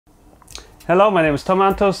Hello, my name is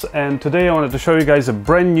Antos, and today I wanted to show you guys a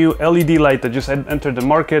brand new LED light that just entered the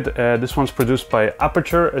market. This one's produced by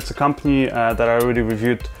Aputure. It's a company that I already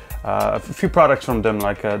reviewed a few products from them,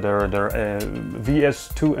 like their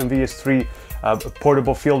VS2 and VS3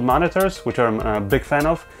 portable field monitors, which I'm a big fan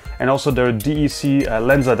of, and also their DEC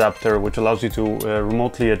lens adapter, which allows you to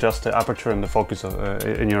remotely adjust the aperture and the focus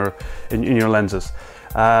in your lenses.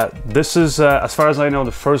 This is, as far as I know,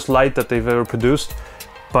 the first light that they've ever produced.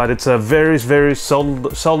 But it's a very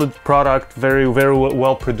solid product, very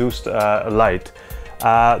well produced light.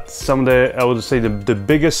 Some of the, I would say, the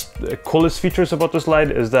biggest, coolest features about this light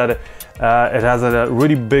is that it has a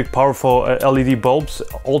really big, powerful LED bulbs.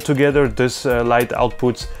 Altogether, this light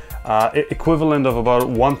outputs equivalent of about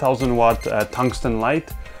 1000 watt tungsten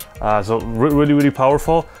light. So really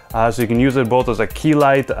powerful. So you can use it both as a key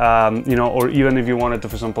light, you know, or even if you wanted to,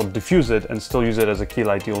 for example, diffuse it and still use it as a key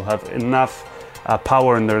light, you'll have enough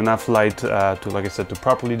power and enough light to, like I said, to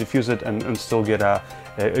properly diffuse it and still get a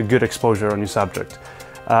good exposure on your subject.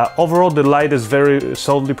 Overall, the light is very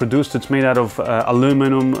solidly produced. It's made out of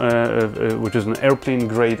aluminum, which is an airplane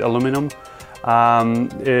grade aluminum.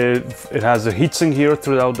 It has a heatsink here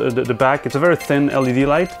throughout the back. It's a very thin LED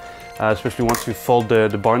light, especially once you fold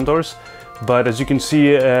the barn doors. But as you can see,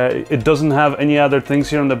 it doesn't have any other things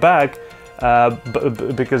here on the back.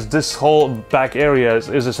 Because this whole back area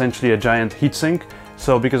is essentially a giant heatsink.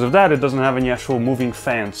 So because of that, it doesn't have any actual moving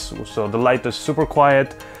fans. So the light is super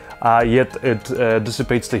quiet, yet it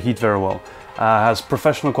dissipates the heat very well. Has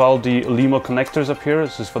professional quality LEMO connectors up here.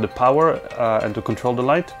 This is for the power and to control the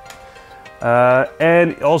light.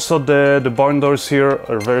 And also the barn doors here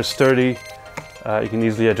are very sturdy. You can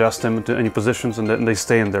easily adjust them to any positions and then they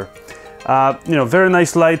stay in there. You know, very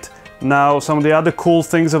nice light. Now, some of the other cool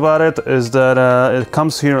things about it is that it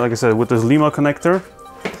comes here, like I said, with this LEMO connector,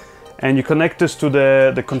 and you connect this to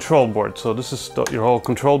the control board. So this is your whole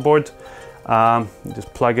control board. You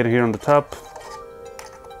just plug it here on the top.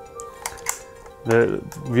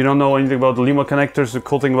 If you don't know anything about the LEMO connectors, the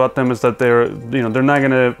cool thing about them is that they're not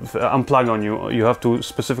gonna unplug on you. You have to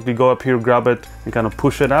specifically go up here, grab it, and kind of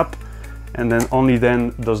push it up, and then only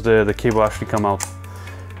then does the cable actually come out.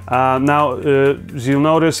 Now, as you'll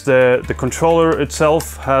notice, the controller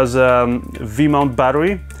itself has a V-mount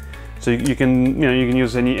battery, so you can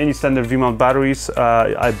use any standard V-mount batteries.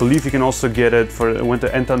 I believe you can also get it for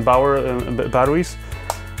the Anton Bauer batteries,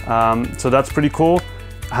 so that's pretty cool.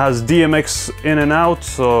 Has DMX in and out,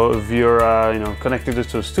 so if you're connecting this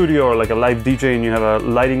to a studio or like a live DJ and you have a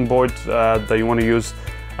lighting board that you want to use,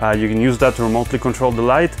 you can use that to remotely control the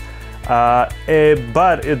light.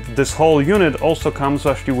 But this whole unit also comes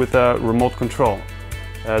actually with a remote control.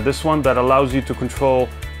 This one that allows you to control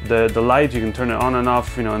the light. You can turn it on and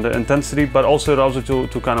off, and the intensity, but also it allows you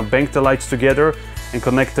to kind of bank the lights together and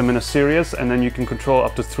connect them in a series, and then you can control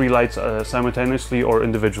up to 3 lights simultaneously or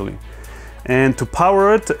individually. And to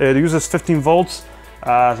power it, it uses 15 volts,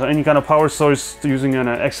 so any kind of power source using an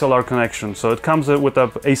XLR connection. So it comes with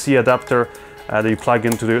an AC adapter that you plug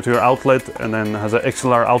into your outlet, and then has an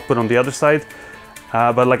XLR output on the other side.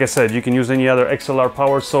 But like I said, you can use any other XLR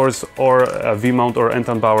power source or a V-mount or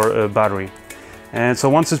Anton Bauer battery. And so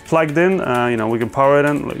once it's plugged in, we can power it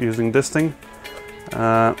in using this thing.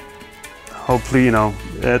 Hopefully,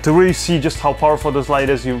 to really see just how powerful this light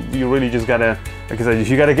is, you really just gotta, like I said,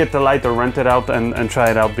 you gotta get the light or rent it out and try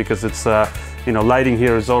it out, because it's, lighting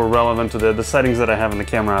here is all relevant to the settings that I have in the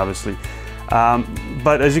camera, obviously.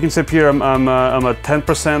 But as you can see up here, I'm at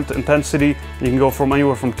 10% intensity. You can go from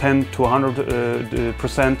anywhere from 10 to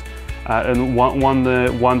 100% in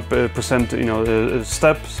 1%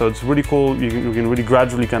 step. So it's really cool. You can really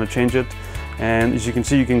gradually kind of change it. And as you can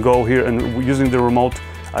see, you can go here and using the remote,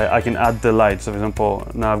 I can add the light. So for example,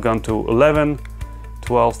 now I've gone to 11,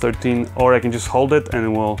 12, 13, or I can just hold it and it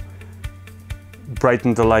will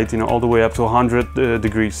brighten the light, all the way up to 100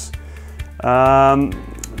 degrees.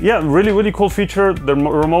 Yeah, really cool feature. The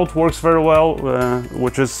remote works very well,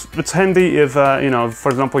 it's handy if for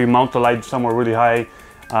example, you mount the light somewhere really high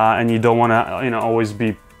and you don't want to always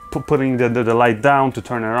be putting the light down to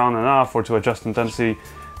turn it on and off or to adjust intensity.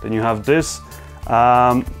 Then you have this.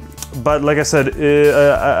 But like I said,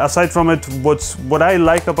 aside from it, what I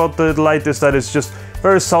like about the light is that it's just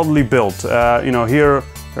very solidly built. Here,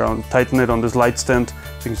 I'll tighten it on this light stand.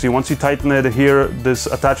 You can see once you tighten it here, this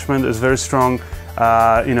attachment is very strong.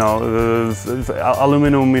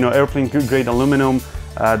 Aluminum, airplane grade aluminum.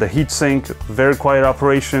 The heatsink, very quiet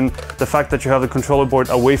operation. The fact that you have the controller board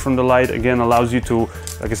away from the light again allows you to,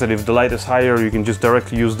 like I said, if the light is higher, you can just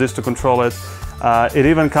directly use this to control it. It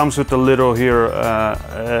even comes with a little here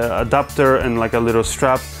adapter and like a little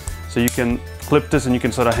strap, so you can flip this and you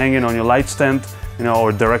can sort of hang it on your light stand, you know,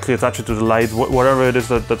 or directly attach it to the light, whatever it is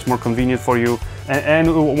that's more convenient for you. And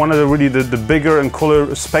one of the really the bigger and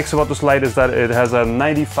cooler specs about this light is that it has a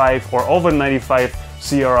 95 or over 95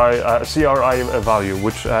 CRI value,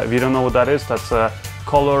 which if you don't know what that is, that's a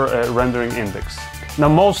color rendering index. Now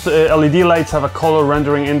most LED lights have a color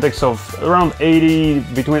rendering index of around 80,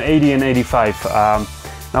 between 80 and 85.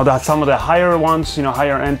 Now some of the higher ones, you know,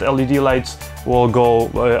 higher end LED lights will go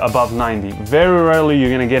above 90. Very rarely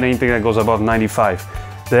you're gonna get anything that goes above 95.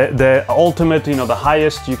 The ultimate, you know, the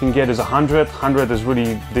highest you can get is 100. 100 is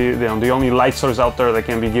really the only light source out there that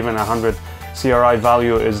can be given 100 CRI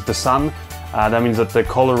value is the sun. That means that the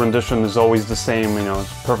color rendition is always the same, you know,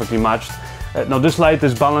 it's perfectly matched. Now this light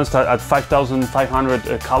is balanced at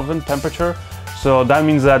 5,500 Kelvin temperature. So that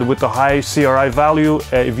means that with the high CRI value,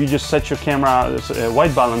 if you just set your camera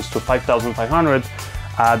white balance to 5,500,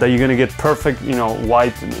 that you're gonna get perfect, you know,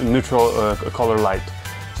 white neutral color light.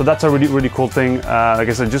 So that's a really cool thing. Like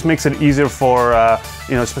I said, it just makes it easier for,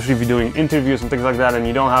 you know, especially if you're doing interviews and things like that, and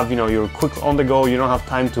you don't have, you know, you're quick on the go, you don't have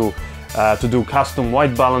time to do custom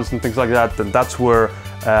white balance and things like that. And that's where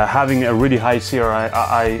having a really high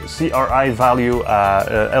CRI value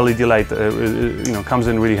LED light, you know, comes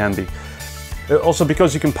in really handy. Also,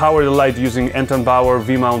 because you can power the light using Anton, Bauer,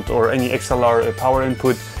 V-mount, or any XLR power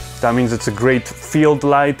input, that means it's a great field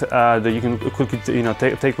light that you can quickly, you know,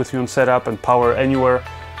 take with you and set up and power anywhere.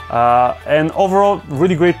 And overall,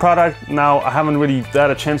 really great product. Now, I haven't really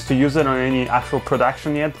had a chance to use it on any actual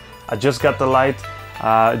production yet. I just got the light.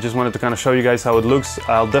 I just wanted to kind of show you guys how it looks.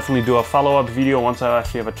 I'll definitely do a follow-up video once I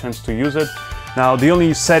actually have a chance to use it. Now, the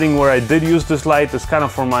only setting where I did use this light is kind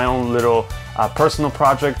of for my own little personal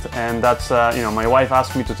project, and that's, you know, my wife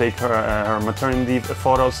asked me to take her maternity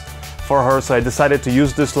photos for her, so I decided to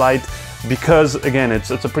use this light because, again,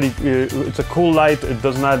 it's a cool light. It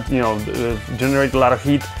does not, you know, generate a lot of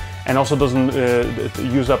heat, and also doesn't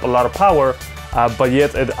use up a lot of power, but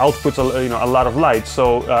yet it outputs a lot of light.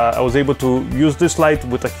 So I was able to use this light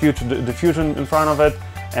with a huge diffusion in front of it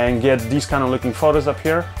and get these kind of looking photos up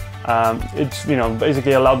here. It's, you know,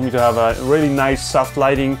 basically allowed me to have a really nice soft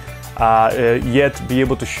lighting, yet be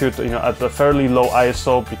able to shoot, you know, at a fairly low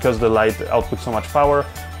ISO because the light outputs so much power.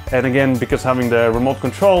 And again, because having the remote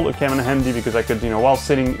control, it came in handy because I could, you know, while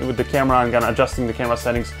sitting with the camera and kind of adjusting the camera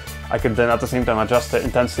settings, I could then at the same time adjust the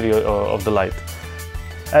intensity of the light.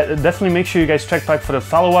 Definitely make sure you guys check back for the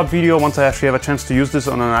follow-up video once I actually have a chance to use this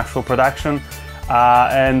on an actual production.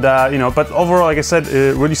 You know, but overall, like I said,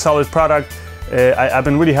 really solid product. I've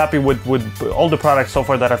been really happy with all the products so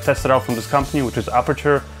far that I've tested out from this company, which is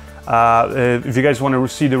Aputure. If you guys want to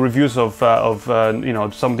see the reviews of you know,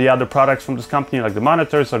 some of the other products from this company, like the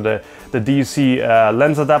monitors or the DUC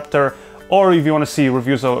lens adapter, or if you want to see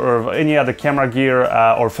reviews of any other camera gear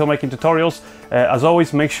or filmmaking tutorials, as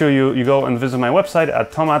always, make sure you go and visit my website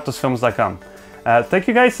at tomantosfilms.com. Thank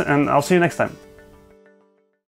you guys, and I'll see you next time.